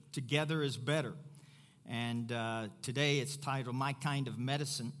Together is Better. And today it's titled My Kind of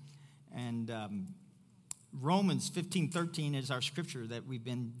Medicine. And Romans 15:13 is our scripture that we've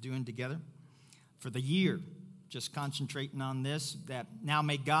been doing together for the year. Just concentrating on this, that now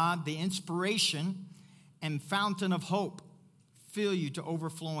may God, the inspiration and fountain of hope, fill you to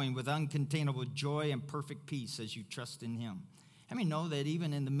overflowing with uncontainable joy and perfect peace as you trust in him. How many know that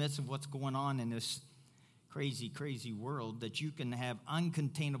even in the midst of what's going on in this crazy, crazy world, that you can have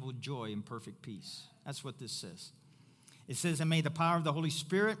uncontainable joy and perfect peace? That's what this says. It says, and may the power of the Holy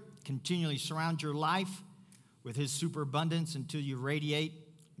Spirit continually surround your life with his superabundance until you radiate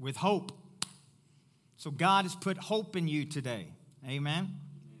with hope. So God has put hope in you today. Amen?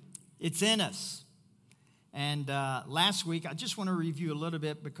 It's in us. And last week, I just want to review a little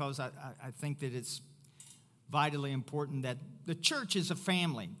bit because I think that it's vitally important that the church is a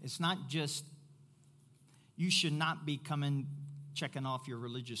family. It's not just, you should not be checking off your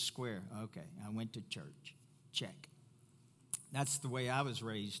religious square. Okay, I went to church. Check. That's the way I was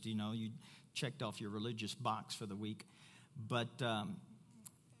raised, you know. You checked off your religious box for the week. But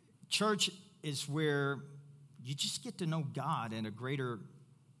church is where you just get to know God in a greater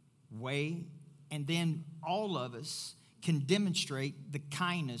way. And then all of us can demonstrate the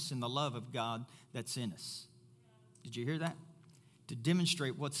kindness and the love of God that's in us. Did you hear that? To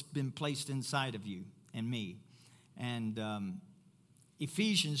demonstrate what's been placed inside of you and me. And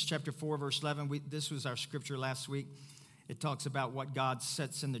Ephesians chapter 4, verse 11, this was our scripture last week. It talks about what God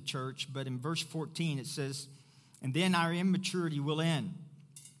sets in the church. But in verse 14, it says, and then our immaturity will end.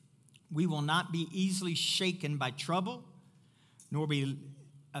 We will not be easily shaken by trouble, nor be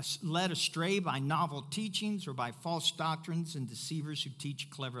led astray by novel teachings or by false doctrines and deceivers who teach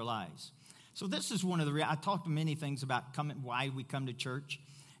clever lies. So this is one of the, I talked many things about why we come to church.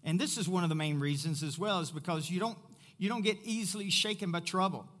 And this is one of the main reasons as well, is because you don't get easily shaken by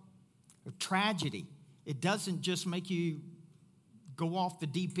trouble or tragedy. It doesn't just make you go off the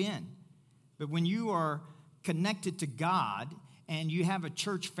deep end. But when you are connected to God and you have a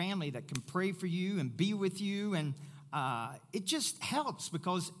church family that can pray for you and be with you, and it just helps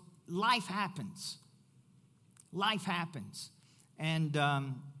because life happens. Life happens. And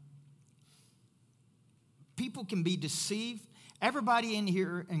people can be deceived. Everybody in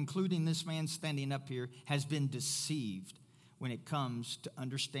here, including this man standing up here, has been deceived when it comes to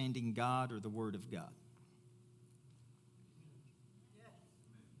understanding God or the Word of God.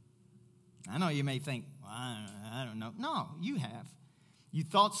 I know you may think, well, I don't know. No, you have. You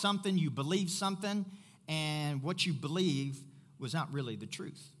thought something, you believed something, and what you believe was not really the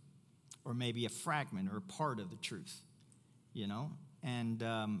truth, or maybe a fragment or a part of the truth, you know. And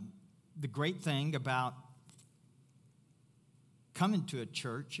the great thing about coming to a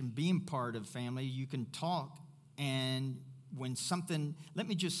church and being part of family, you can talk, and when something, let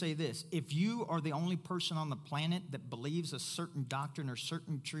me just say this, if you are the only person on the planet that believes a certain doctrine or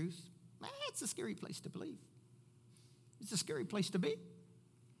certain truth, it's a scary place to believe. It's a scary place to be.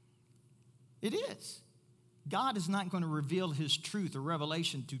 It is. God is not going to reveal his truth or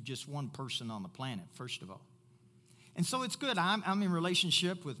revelation to just one person on the planet, first of all. And so it's good. I'm in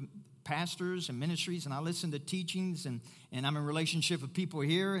relationship with pastors and ministries, and I listen to teachings, and I'm in relationship with people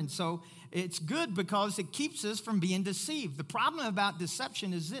here. And so it's good because it keeps us from being deceived. The problem about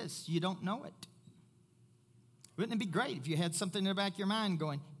deception is this: you don't know it. Wouldn't it be great if you had something in the back of your mind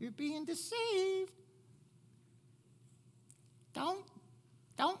going, you're being deceived? Don't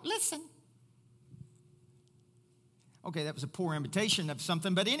listen. Okay, that was a poor imitation of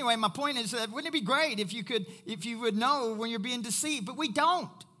something. But anyway, my point is that wouldn't it be great if you would know when you're being deceived? But we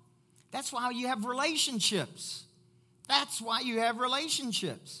don't. That's why you have relationships. That's why you have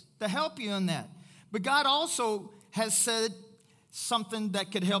relationships, to help you in that. But God also has said something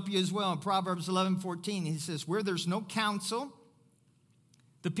that could help you as well. In Proverbs 11:14, he says, where there's no counsel,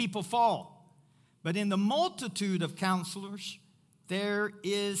 the people fall. But in the multitude of counselors, there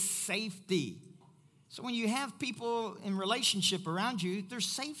is safety. So when you have people in relationship around you, there's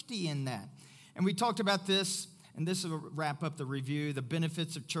safety in that. And we talked about this, and this will wrap up the review. The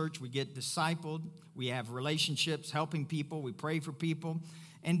benefits of church: we get discipled, we have relationships, helping people, we pray for people.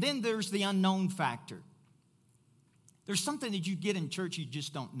 And then there's the unknown factor. There's something that you get in church you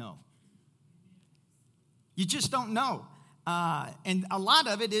just don't know. You just don't know. And a lot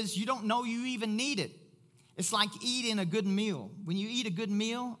of it is you don't know you even need it. It's like eating a good meal. When you eat a good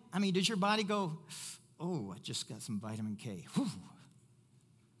meal, I mean, does your body go, oh, I just got some vitamin K. Whew.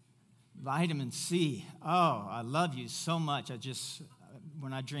 Vitamin C. Oh, I love you so much.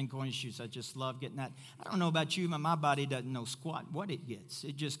 When I drink orange juice, I just love getting that. I don't know about you, but my body doesn't know squat what it gets.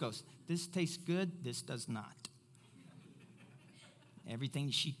 It just goes, this tastes good, this does not.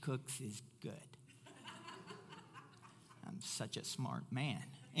 Everything she cooks is good. I'm such a smart man.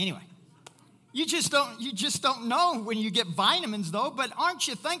 Anyway, you just don't know when you get vitamins, though, but aren't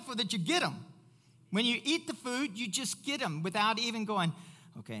you thankful that you get them? When you eat the food, you just get them without even going,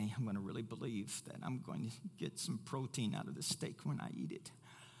 okay, I'm going to really believe that I'm going to get some protein out of the steak when I eat it.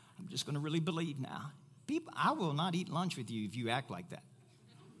 I'm just going to really believe now. People, I will not eat lunch with you if you act like that.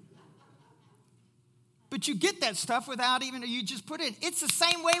 But you get that stuff without even, you just put it. It's the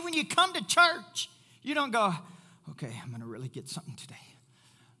same way when you come to church. You don't go, okay, I'm going to really get something today.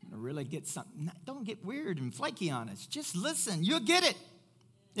 I'm going to really get something. Don't get weird and flaky on us. Just listen. You'll get it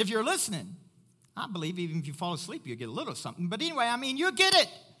if you're listening. I believe even if you fall asleep, you'll get a little something. But anyway, you'll get it.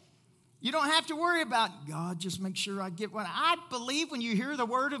 You don't have to worry about, God, just make sure I get what. I believe when you hear the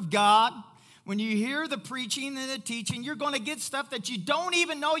word of God, when you hear the preaching and the teaching, you're going to get stuff that you don't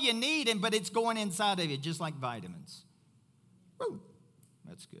even know you need, but it's going inside of you, just like vitamins. Woo,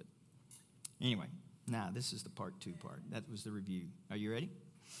 that's good. Anyway, now this is the part 2 part. That was the review. Are you ready?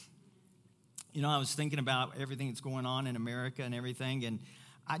 You know, I was thinking about everything that's going on in America and everything, and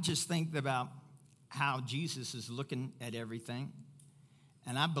I just think about how Jesus is looking at everything.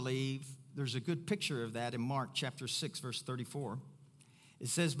 And I believe there's a good picture of that in Mark chapter 6, verse 34. It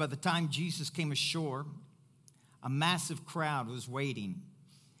says, by the time Jesus came ashore, a massive crowd was waiting.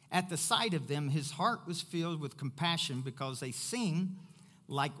 At the sight of them, his heart was filled with compassion because they seemed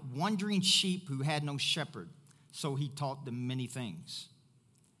like wandering sheep who had no shepherd. So he taught them many things.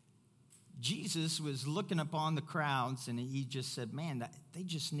 Jesus was looking upon the crowds and he just said, man, they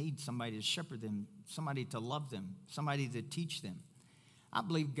just need somebody to shepherd them, somebody to love them, somebody to teach them. I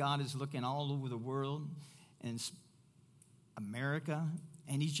believe God is looking all over the world and America,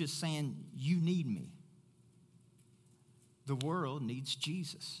 and he's just saying, you need me. The world needs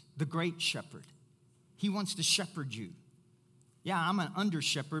Jesus, the great shepherd. He wants to shepherd you. Yeah, I'm an under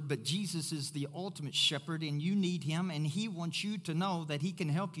shepherd, but Jesus is the ultimate shepherd, and you need him, and he wants you to know that he can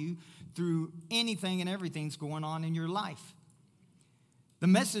help you through anything and everything that's going on in your life. The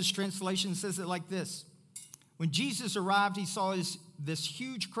Message translation says it like this. When Jesus arrived, he saw this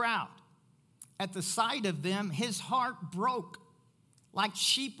huge crowd. At the sight of them, his heart broke. Like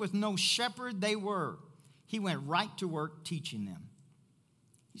sheep with no shepherd they were. He went right to work teaching them.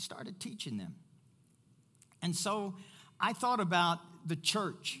 He started teaching them. And so I thought about the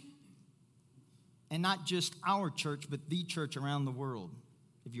church. And not just our church, but the church around the world.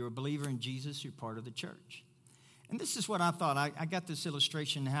 If you're a believer in Jesus, you're part of the church. And this is what I thought. I got this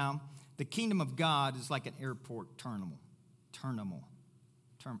illustration how the kingdom of God is like an airport terminal.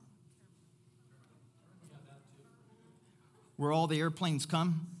 Where all the airplanes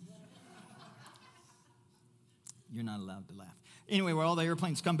come. You're not allowed to laugh. Anyway, where all the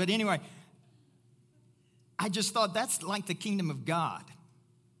airplanes come. But anyway, I just thought that's like the kingdom of God.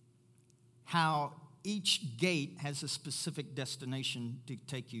 How each gate has a specific destination to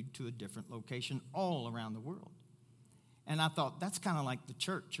take you to a different location all around the world. And I thought that's kind of like the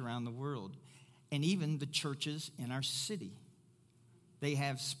church around the world. And even the churches in our city. They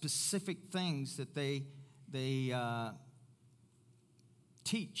have specific things that they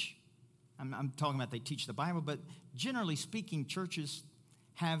teach. I'm talking about they teach the Bible, but generally speaking, churches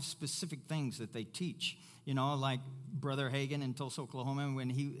have specific things that they teach. You know, like Brother Hagin in Tulsa, Oklahoma, when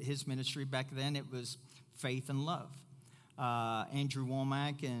his ministry back then, it was faith and love. Andrew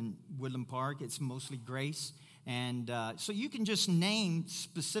Womack in Woodland Park, it's mostly grace. And so you can just name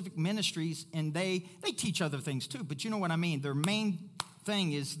specific ministries, and they teach other things too. But you know what I mean? Their main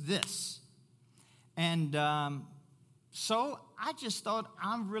thing is this. And so I just thought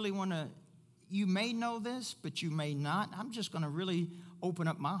I really want to, you may know this, but you may not. I'm just going to really open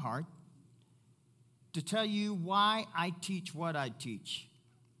up my heart to tell you why I teach what I teach.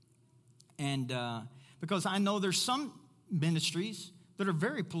 And because I know there's some ministries that are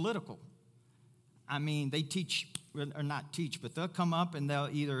very political. I mean, they teach, or not teach, but they'll come up and they'll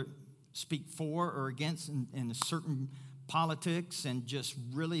either speak for or against in a certain politics and just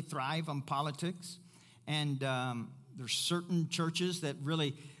really thrive on politics. And there's certain churches that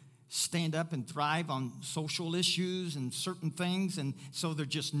really stand up and thrive on social issues and certain things, and so they're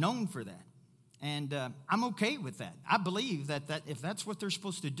just known for that. And I'm okay with that. I believe that if that's what they're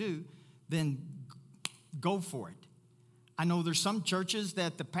supposed to do, then go for it. I know there's some churches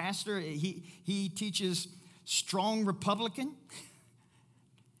that the pastor, he teaches strong Republican.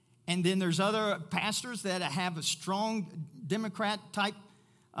 And then there's other pastors that have a strong Democrat-type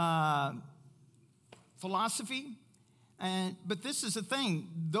philosophy. But this is the thing.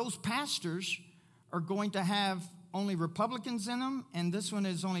 Those pastors are going to have only Republicans in them, and this one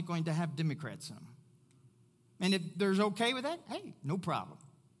is only going to have Democrats in them. And if there's okay with that, hey, no problem.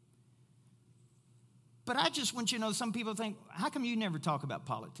 But I just want you to know, some people think, how come you never talk about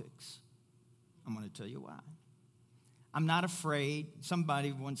politics? I'm going to tell you why. I'm not afraid.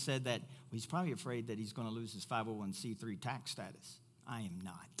 Somebody once said that, well, he's probably afraid that he's going to lose his 501c3 tax status. I am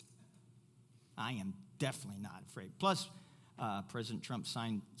not. I am definitely not afraid. Plus, President Trump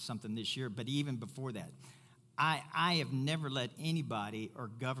signed something this year, but even before that, I have never let anybody or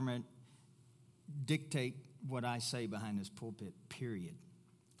government dictate what I say behind this pulpit, period.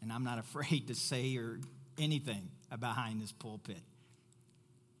 And I'm not afraid to say or anything behind this pulpit.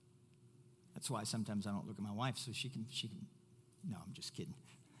 That's why sometimes I don't look at my wife so she can, no, I'm just kidding.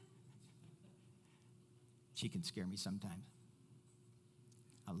 She can scare me sometimes.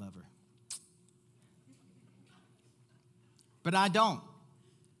 I love her. But I don't.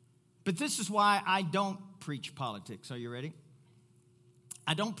 But this is why I don't preach politics. Are you ready?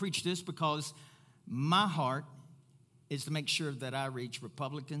 I don't preach this because my heart is to make sure that I reach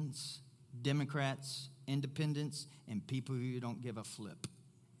Republicans, Democrats, independents, and people who don't give a flip.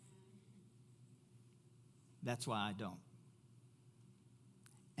 That's why I don't.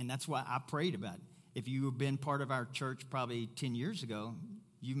 And that's why I prayed about it. If you have been part of our church probably 10 years ago,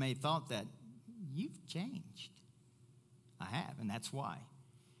 you may have thought that you've changed. I have, and that's why.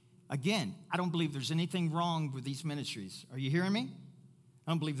 Again, I don't believe there's anything wrong with these ministries. Are you hearing me?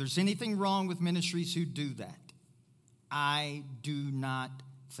 I don't believe there's anything wrong with ministries who do that. I do not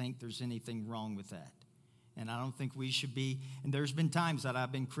think there's anything wrong with that. And I don't think we should be, and there's been times that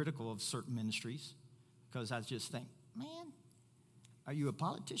I've been critical of certain ministries because I just think, man, are you a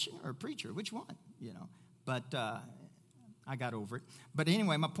politician or a preacher? Which one? You know, but I got over it. But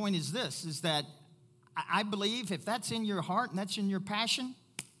anyway, my point is this, is that I believe if that's in your heart and that's in your passion,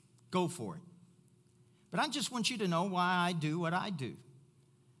 go for it. But I just want you to know why I do what I do.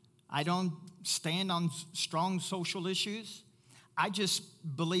 I don't stand on strong social issues. I just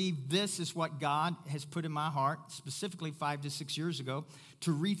believe this is what God has put in my heart, specifically 5 to 6 years ago,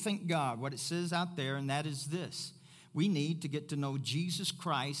 to rethink God, what it says out there, and that is this. We need to get to know Jesus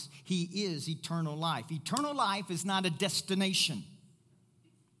Christ. He is eternal life. Eternal life is not a destination.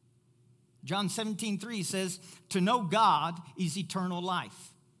 John 17:3 says, to know God is eternal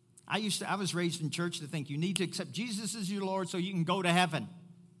life. I was raised in church to think you need to accept Jesus as your Lord so you can go to heaven.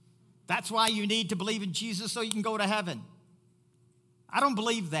 That's why you need to believe in Jesus so you can go to heaven. I don't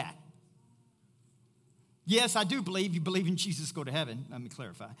believe that. Yes, I do believe you believe in Jesus, go to heaven. Let me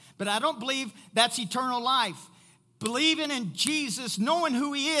clarify. But I don't believe that's eternal life. Believing in Jesus, knowing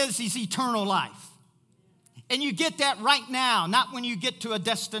who he is eternal life. And you get that right now, not when you get to a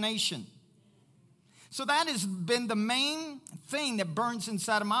destination. So that has been the main thing that burns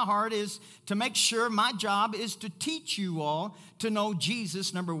inside of my heart, is to make sure my job is to teach you all to know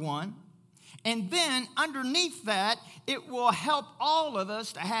Jesus, number one. And then underneath that, it will help all of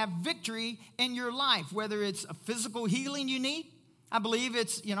us to have victory in your life, whether it's a physical healing you need. I believe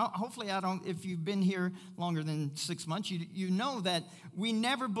it's, hopefully if you've been here longer than 6 months, you know that we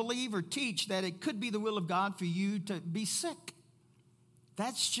never believe or teach that it could be the will of God for you to be sick.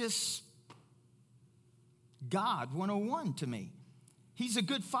 That's just God 101 to me. He's a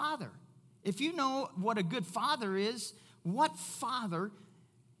good father. If you know what a good father is, what father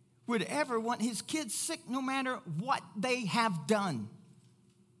would ever want his kids sick no matter what they have done?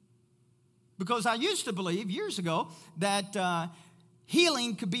 Because I used to believe years ago that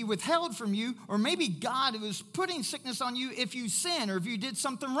healing could be withheld from you, or maybe God was putting sickness on you if you sin or if you did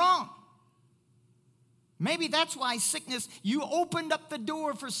something wrong. Maybe that's why sickness, you opened up the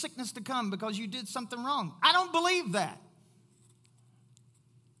door for sickness to come because you did something wrong. I don't believe that.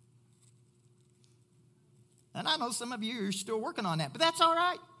 And I know some of you are still working on that, but that's all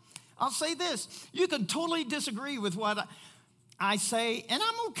right. I'll say this. You can totally disagree with what I say, and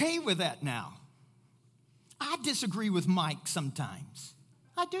I'm okay with that now. I disagree with Mike sometimes.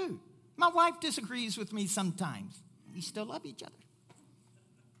 I do. My wife disagrees with me sometimes. We still love each other.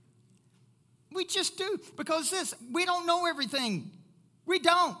 We just do. Because we don't know everything. We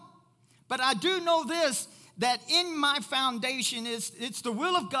don't. But I do know this, that in my foundation it's the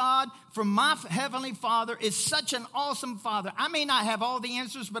will of God from my Heavenly Father. Is such an awesome Father. I may not have all the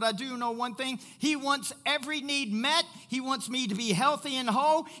answers, but I do know one thing. He wants every need met. He wants me to be healthy and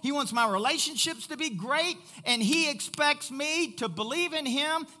whole. He wants my relationships to be great. And he expects me to believe in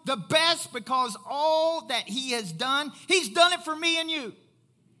him the best, because all that he has done, he's done it for me and you.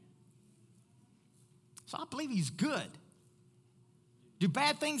 So I believe he's good. Do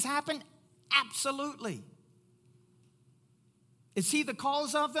bad things happen? Absolutely. Is he the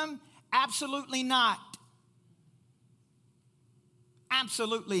cause of them? Absolutely not.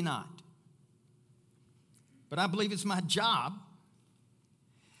 Absolutely not. But I believe it's my job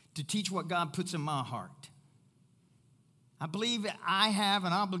to teach what God puts in my heart. I believe that I have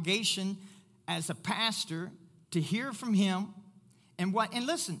an obligation as a pastor to hear from him. And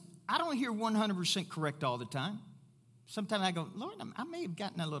listen, I don't hear 100% correct all the time. Sometimes I go, Lord, I may have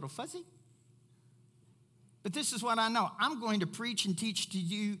gotten a little fuzzy. But this is what I know. I'm going to preach and teach to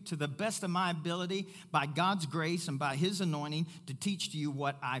you to the best of my ability by God's grace and by his anointing to teach to you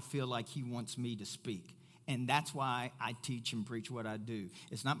what I feel like he wants me to speak. And that's why I teach and preach what I do.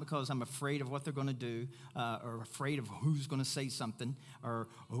 It's not because I'm afraid of what they're going to do or afraid of who's going to say something or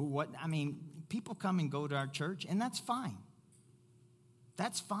what. I mean, people come and go to our church, and that's fine.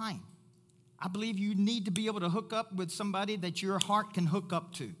 That's fine. I believe you need to be able to hook up with somebody that your heart can hook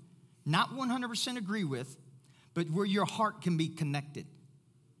up to. Not 100% agree with, but where your heart can be connected.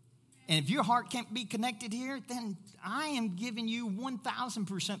 And if your heart can't be connected here, then I am giving you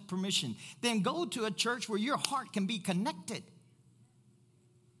 1,000% permission. Then go to a church where your heart can be connected.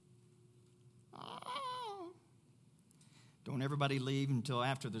 Oh. Don't everybody leave until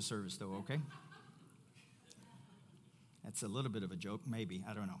after the service, though, okay? That's a little bit of a joke, maybe.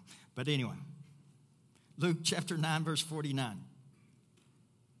 I don't know. But anyway, Luke chapter 9, verse 49.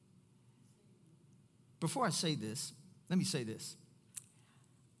 Before I say this, let me say this.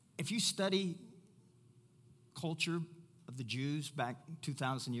 If you study culture of the Jews back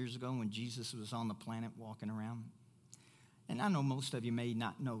 2,000 years ago when Jesus was on the planet walking around, and I know most of you may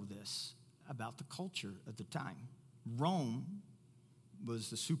not know this about the culture at the time. Rome was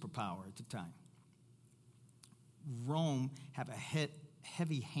the superpower at the time. Rome had a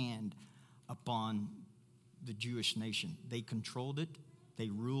heavy hand upon the Jewish nation. They controlled it. They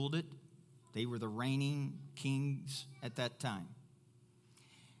ruled it. They were the reigning kings at that time.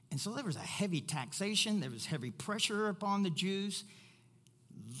 And so there was a heavy taxation. There was heavy pressure upon the Jews.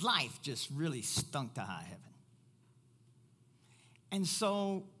 Life just really stunk to high heaven. And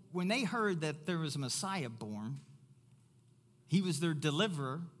so when they heard that there was a Messiah born, he was their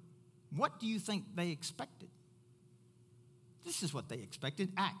deliverer, what do you think they expected? This is what they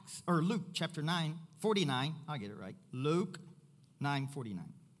expected. Luke chapter 9, 49. I'll get it right. Luke 9:49.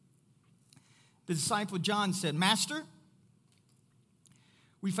 The disciple John said, Master,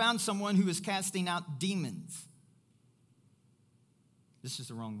 we found someone who is casting out demons. This is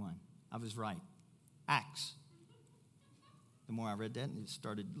the wrong one. I was right. Acts. The more I read that, it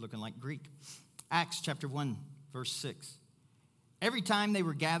started looking like Greek. Acts chapter 1, verse 6. Every time they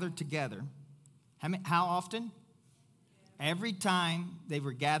were gathered together, how often? Every time they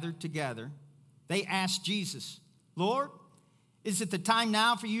were gathered together, they asked Jesus, Lord, is it the time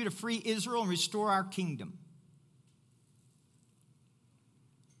now for you to free Israel and restore our kingdom?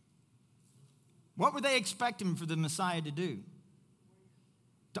 What were they expecting for the Messiah to do?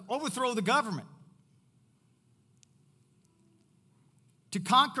 To overthrow the government. To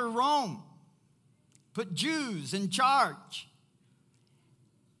conquer Rome. Put Jews in charge.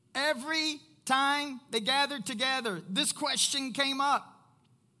 Every time they gathered together, this question came up.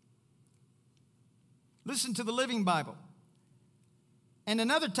 Listen to the Living Bible. And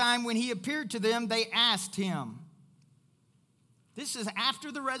another time when he appeared to them, they asked him. This is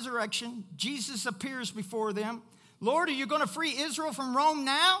after the resurrection. Jesus appears before them. Lord, are you going to free Israel from Rome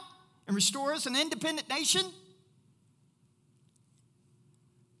now and restore us an independent nation?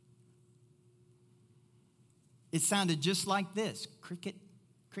 It sounded just like this. Cricket,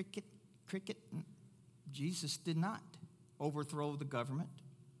 cricket, cricket. Jesus did not overthrow the government.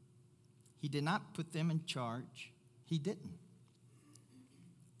 He did not put them in charge. He didn't.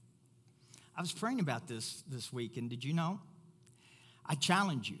 I was praying about this week, and did you know? I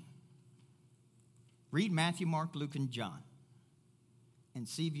challenge you. Read Matthew, Mark, Luke, and John and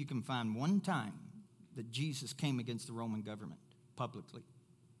see if you can find one time that Jesus came against the Roman government publicly.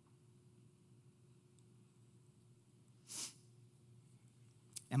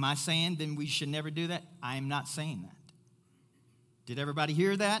 Am I saying then we should never do that? I am not saying that. Did everybody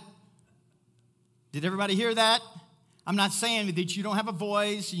hear that? Did everybody hear that? I'm not saying that you don't have a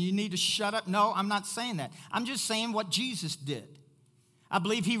voice and you need to shut up. No, I'm not saying that. I'm just saying what Jesus did. I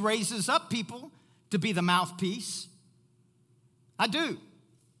believe he raises up people to be the mouthpiece. I do.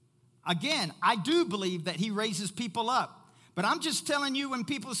 Again, I do believe that he raises people up. But I'm just telling you when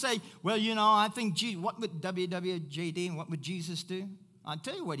people say, well, you know, I think, what would WWJD and what would Jesus do? I'll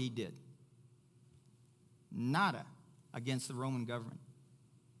tell you what he did. Nada against the Roman government.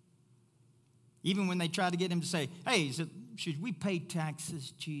 Even when they tried to get him to say, hey, should we pay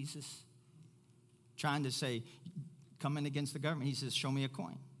taxes, Jesus? Trying to say, coming against the government, he says, show me a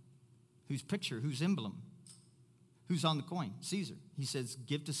coin. Whose picture, whose emblem? Who's on the coin? Caesar. He says,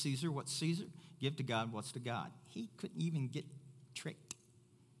 give to Caesar what's Caesar. Give to God what's to God. He couldn't even get tricked.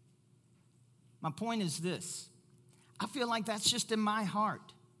 My point is this. I feel like that's just in my heart.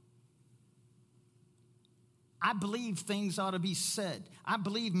 I believe things ought to be said. I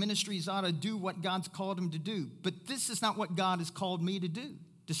believe ministries ought to do what God's called them to do. But this is not what God has called me to do,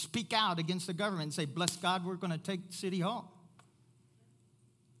 to speak out against the government and say, bless God, we're going to take City Hall.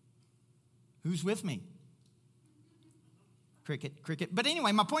 Who's with me? Cricket, cricket. But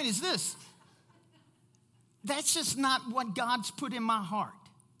anyway, my point is this. That's just not what God's put in my heart.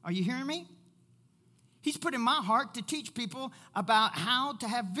 Are you hearing me? He's put in my heart to teach people about how to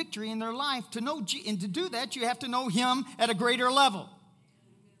have victory in their life. And to do that, you have to know Him at a greater level.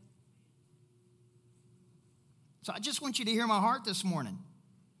 So I just want you to hear my heart this morning.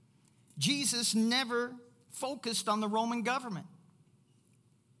 Jesus never focused on the Roman government.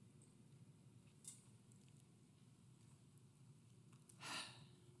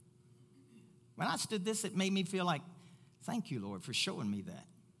 When I stood this, it made me feel like, thank you, Lord, for showing me that.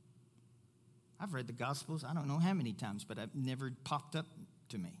 I've read the Gospels, I don't know how many times, but it never popped up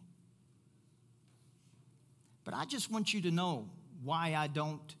to me. But I just want you to know why I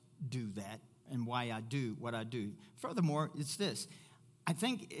don't do that and why I do what I do. Furthermore, it's this. I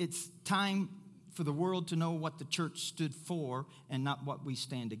think it's time for the world to know what the church stood for and not what we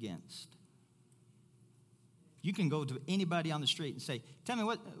stand against. You can go to anybody on the street and say, tell me,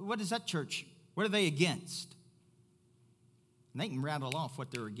 what is that church? What are they against? And they can rattle off what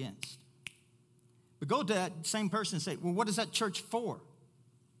they're against. But go to that same person and say, well, what is that church for?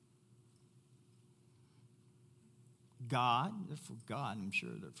 God. They're for God. I'm sure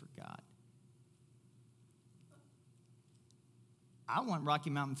they're for God. I want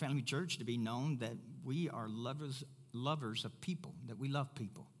Rocky Mountain Family Church to be known that we are lovers of people, that we love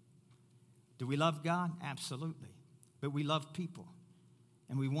people. Do we love God? Absolutely. But we love people.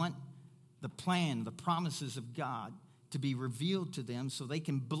 And we want the plan, the promises of God to be revealed to them so they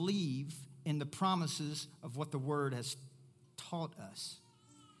can believe in the promises of what the Word has taught us.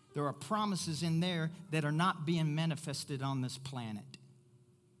 There are promises in there that are not being manifested on this planet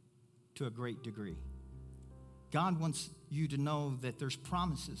to a great degree. God wants you to know that there's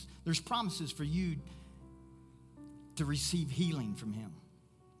promises. There's promises for you to receive healing from Him.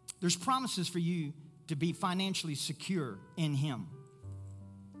 There's promises for you to be financially secure in Him.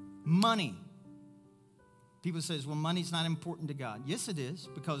 Money. People say, well, money's not important to God. Yes, it is,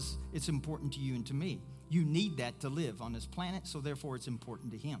 because it's important to you and to me. You need that to live on this planet, so therefore it's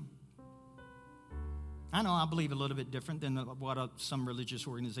important to Him. I know I believe a little bit different than what some religious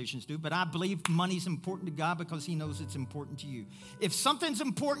organizations do, but I believe money's important to God because He knows it's important to you. If something's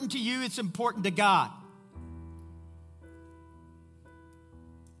important to you, it's important to God.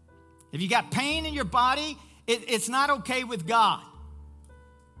 If you got pain in your body, it's not okay with God.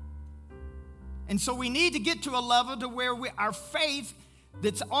 And so we need to get to a level to where our faith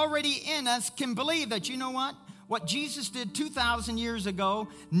that's already in us can believe that, you know what? What Jesus did 2,000 years ago,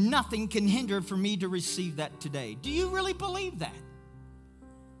 nothing can hinder for me to receive that today. Do you really believe that?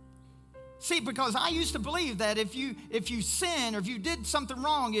 See, because I used to believe that if you sin or if you did something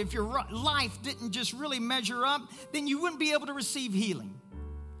wrong, if your life didn't just really measure up, then you wouldn't be able to receive healing.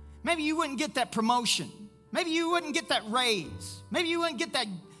 Maybe you wouldn't get that promotion. Maybe you wouldn't get that raise. Maybe you wouldn't get that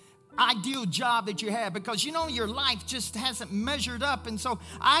ideal job that you had because, you know, your life just hasn't measured up. And so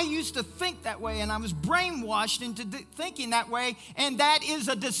I used to think that way, and I was brainwashed into thinking that way, and that is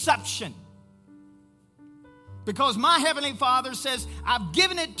a deception. Because my Heavenly Father says, I've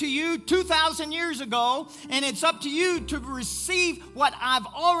given it to you 2,000 years ago, and it's up to you to receive what I've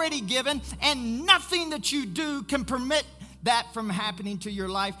already given, and nothing that you do can permit that from happening to your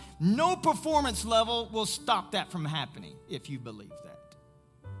life. No performance level will stop that from happening if you believe that.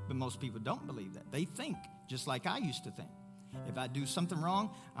 But most people don't believe that. They think just like I used to think. If I do something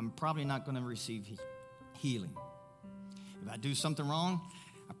wrong, I'm probably not going to receive healing. If I do something wrong,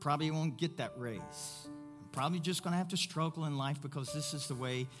 I probably won't get that raise. I'm probably just going to have to struggle in life because this is the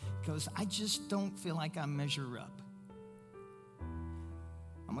way, because I just don't feel like I measure up.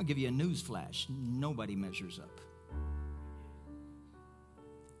 I'm going to give you a news flash. Nobody measures up.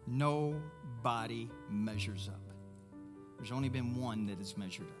 Nobody measures up. There's only been one that has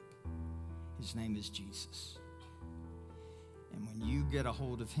measured up. His name is Jesus. And when you get a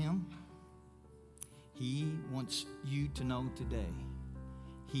hold of Him, He wants you to know today,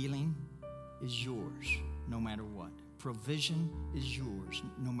 healing is yours no matter what. Provision is yours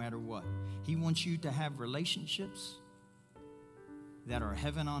no matter what. He wants you to have relationships that are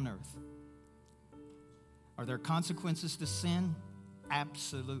heaven on earth. Are there consequences to sin?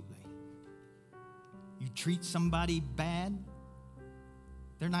 Absolutely. You treat somebody bad,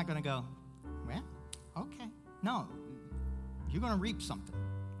 they're not going to go, well, Okay. No, you're going to reap something.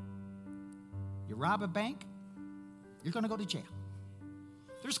 You rob a bank, you're going to go to jail.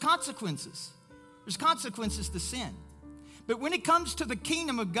 There's consequences. There's consequences to sin. But when it comes to the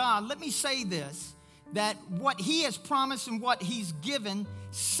kingdom of God, let me say this, that what he has promised and what he's given,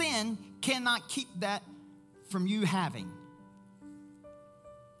 sin cannot keep that from you having.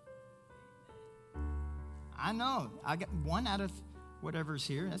 I know. I got one out of whatever's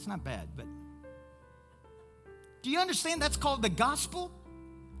here. That's not bad, but do you understand that's called the gospel?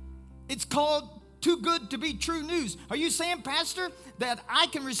 It's called too good to be true news. Are you saying, Pastor, that I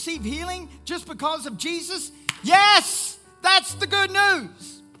can receive healing just because of Jesus? Yes, that's the good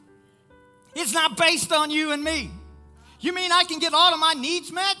news. It's not based on you and me. You mean I can get all of my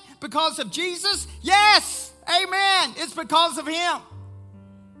needs met because of Jesus? Yes, amen. It's because of him.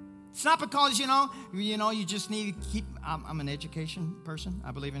 It's not because, you just need to keep, I'm an education person.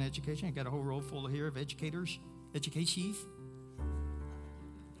 I believe in education. I got a whole row full here of educators, educatees.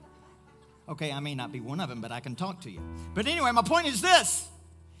 Okay, I may not be one of them, but I can talk to you. But anyway, my point is this.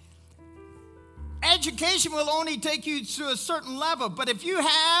 Education will only take you to a certain level. But if you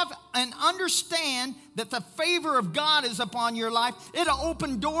have and understand that the favor of God is upon your life, it'll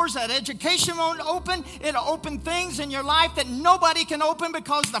open doors that education won't open. It'll open things in your life that nobody can open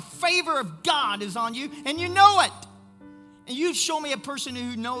because the favor of God is on you, and you know it. And you show me a person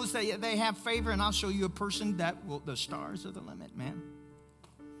who knows that they have favor, and I'll show you a person that will, the stars are the limit, man.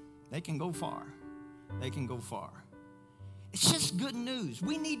 They can go far. They can go far. It's just good news.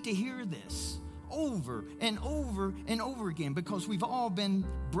 We need to hear this over and over and over again because we've all been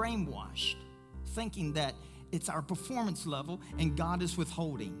brainwashed thinking that it's our performance level and God is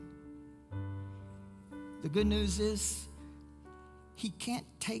withholding. The good news is he can't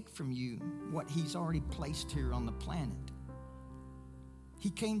take from you what he's already placed here on the planet. He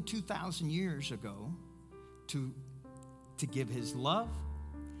came 2,000 years ago to give his love,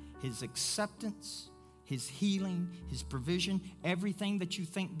 his acceptance, his healing, his provision, everything that you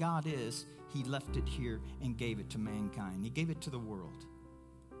think God is, he left it here and gave it to mankind. He gave it to the world.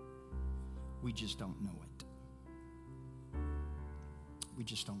 We just don't know it. We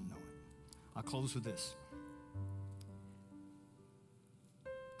just don't know it. I'll close with this.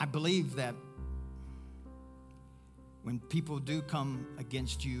 I believe that when people do come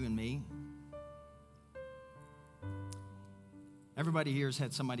against you and me, everybody here has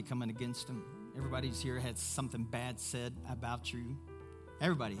had somebody coming against them. Everybody's here had something bad said about you.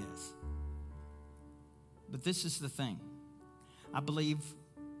 Everybody has. But this is the thing. I believe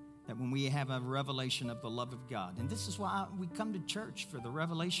that when we have a revelation of the love of God, and this is why we come to church, for the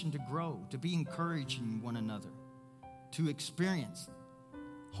revelation to grow, to be encouraging one another, to experience,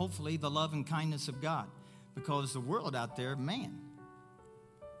 hopefully, the love and kindness of God. Because the world out there, man,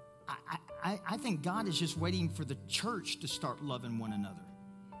 I think God is just waiting for the church to start loving one another.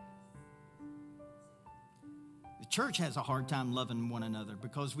 The church has a hard time loving one another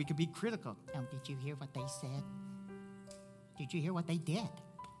because we could be critical. Oh, did you hear what they said? Did you hear what they did?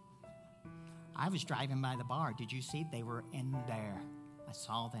 I was driving by the bar. Did you see? They were in there. I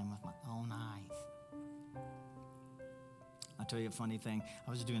saw them with my own eyes. I'll tell you a funny thing.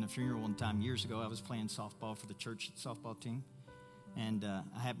 I was doing a funeral one time years ago. I was playing softball for the church softball team. And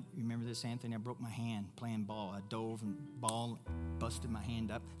you remember this, Anthony? I broke my hand playing ball. I dove and ball, busted my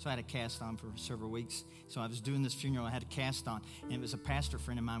hand up. So I had a cast on for several weeks. So I was doing this funeral. I had a cast on. And it was a pastor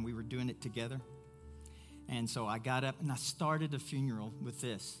friend of mine. We were doing it together. And so I got up and I started a funeral with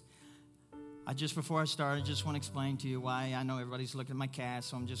this. Before I started, I just want to explain to you why. I know everybody's looking at my cast,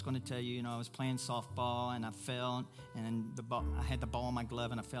 so I'm just going to tell you, I was playing softball and I fell, and I had the ball in my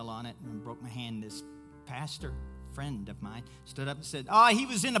glove and I fell on it and broke my hand. This pastor friend of mine stood up and said, "Oh, he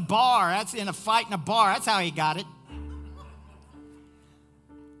was in a bar. That's in a fight in a bar. That's how he got it."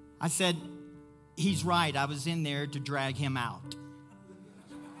 I said, "He's right. I was in there to drag him out."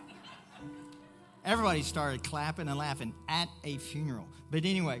 Everybody started clapping and laughing at a funeral. But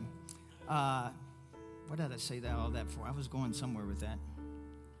anyway, what did I say all that for? I was going somewhere with that.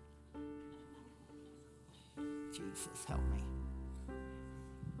 Jesus, help me.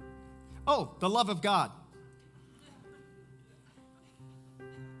 Oh, the love of God.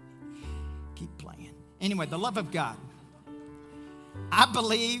 Keep playing. Anyway, the love of God. I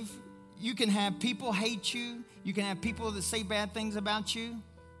believe you can have people hate you. You can have people that say bad things about you.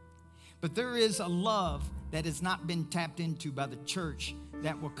 But there is a love that has not been tapped into by the church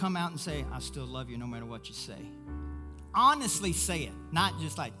that will come out and say, "I still love you no matter what you say." Honestly say it, not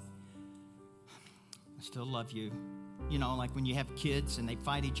just like, "I still love you." Like when you have kids and they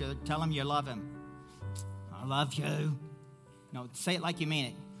fight each other, tell them you love them. "I love you." No, say it like you mean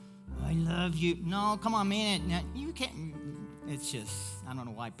it. I love you. No, come on, man. Now, you can't. It's just, I don't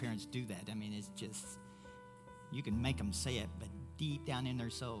know why parents do that. I mean, it's just, you can make them say it, but deep down in their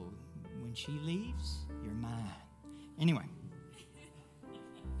soul, when she leaves, you're mine. Anyway.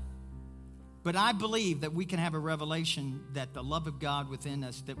 But I believe that we can have a revelation that the love of God within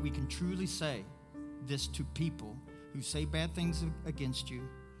us, that we can truly say this to people who say bad things against you,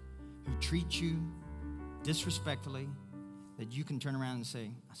 who treat you disrespectfully, that you can turn around and say,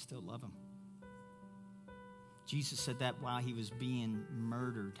 I still love them. Jesus said that while he was being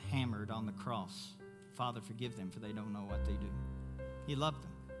murdered, hammered on the cross. Father, forgive them, for they don't know what they do. He loved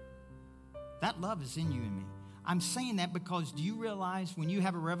them. That love is in you and me. I'm saying that because do you realize when you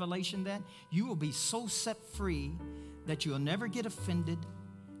have a revelation that you will be so set free that you'll never get offended,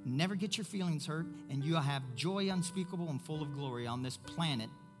 never get your feelings hurt, and you'll have joy unspeakable and full of glory on this planet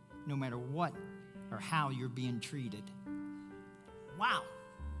no matter what or how you're being treated. Wow.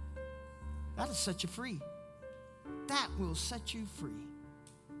 That'll set you free. That will set you free.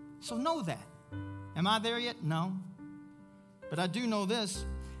 So know that. Am I there yet? No. But I do know this.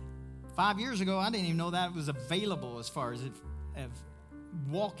 5 years ago, I didn't even know that was available as far as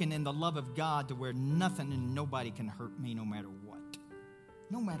walking in the love of God to where nothing and nobody can hurt me no matter what.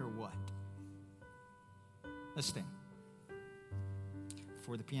 No matter what. Let's stand.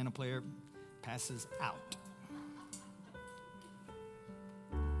 Before the piano player passes out.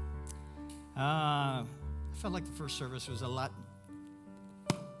 I felt like the first service was a lot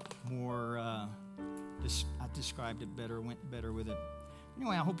more, I described it better, went better with it.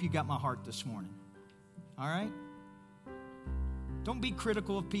 Anyway, I hope you got my heart this morning. All right? Don't be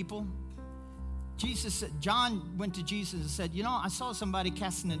critical of people. John went to Jesus and said, you know, I saw somebody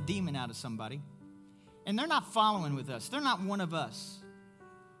casting a demon out of somebody, and they're not following with us. They're not one of us.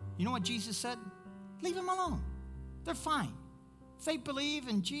 You know what Jesus said? Leave them alone. They're fine. If they believe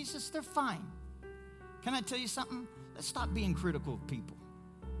in Jesus, they're fine. Can I tell you something? Let's stop being critical of people.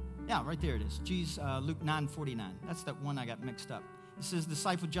 Yeah, right there it is. Luke 9:49. That's that one I got mixed up. It says,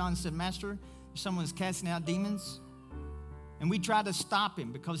 disciple John said, Master, someone's casting out demons, and we try to stop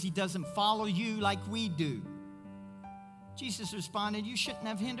him because he doesn't follow you like we do. Jesus responded, you shouldn't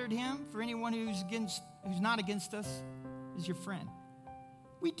have hindered him, for anyone who's not against us is your friend.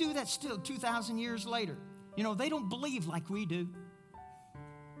 We do that still 2,000 years later. You know, they don't believe like we do.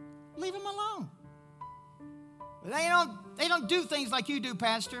 Leave them alone. They don't do things like you do,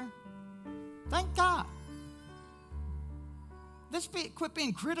 Pastor. Thank God. Let's quit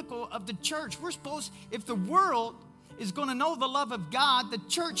being critical of the church. We're supposed, if the world is going to know the love of God, the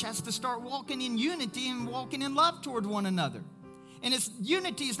church has to start walking in unity and walking in love toward one another. And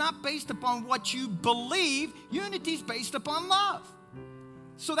unity is not based upon what you believe. Unity is based upon love.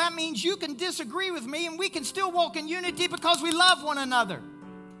 So that means you can disagree with me and we can still walk in unity because we love one another.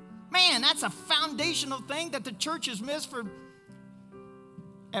 Man, that's a foundational thing that the church has missed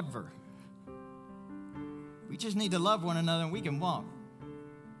forever. We just need to love one another and we can walk.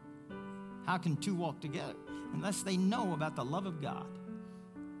 How can two walk together? Unless they know about the love of God.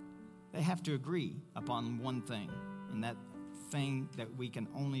 They have to agree upon one thing. And that thing that we can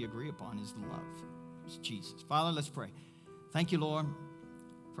only agree upon is the love. It's Jesus. Father, let's pray. Thank you, Lord,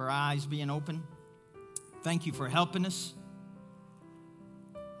 for our eyes being open. Thank you for helping us.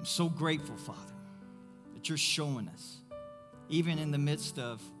 I'm so grateful, Father, that you're showing us, even in the midst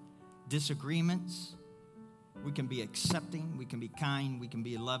of disagreements, we can be accepting, we can be kind, we can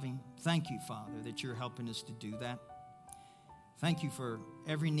be loving. Thank you, Father, that you're helping us to do that. Thank you for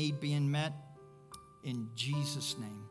every need being met in Jesus' name.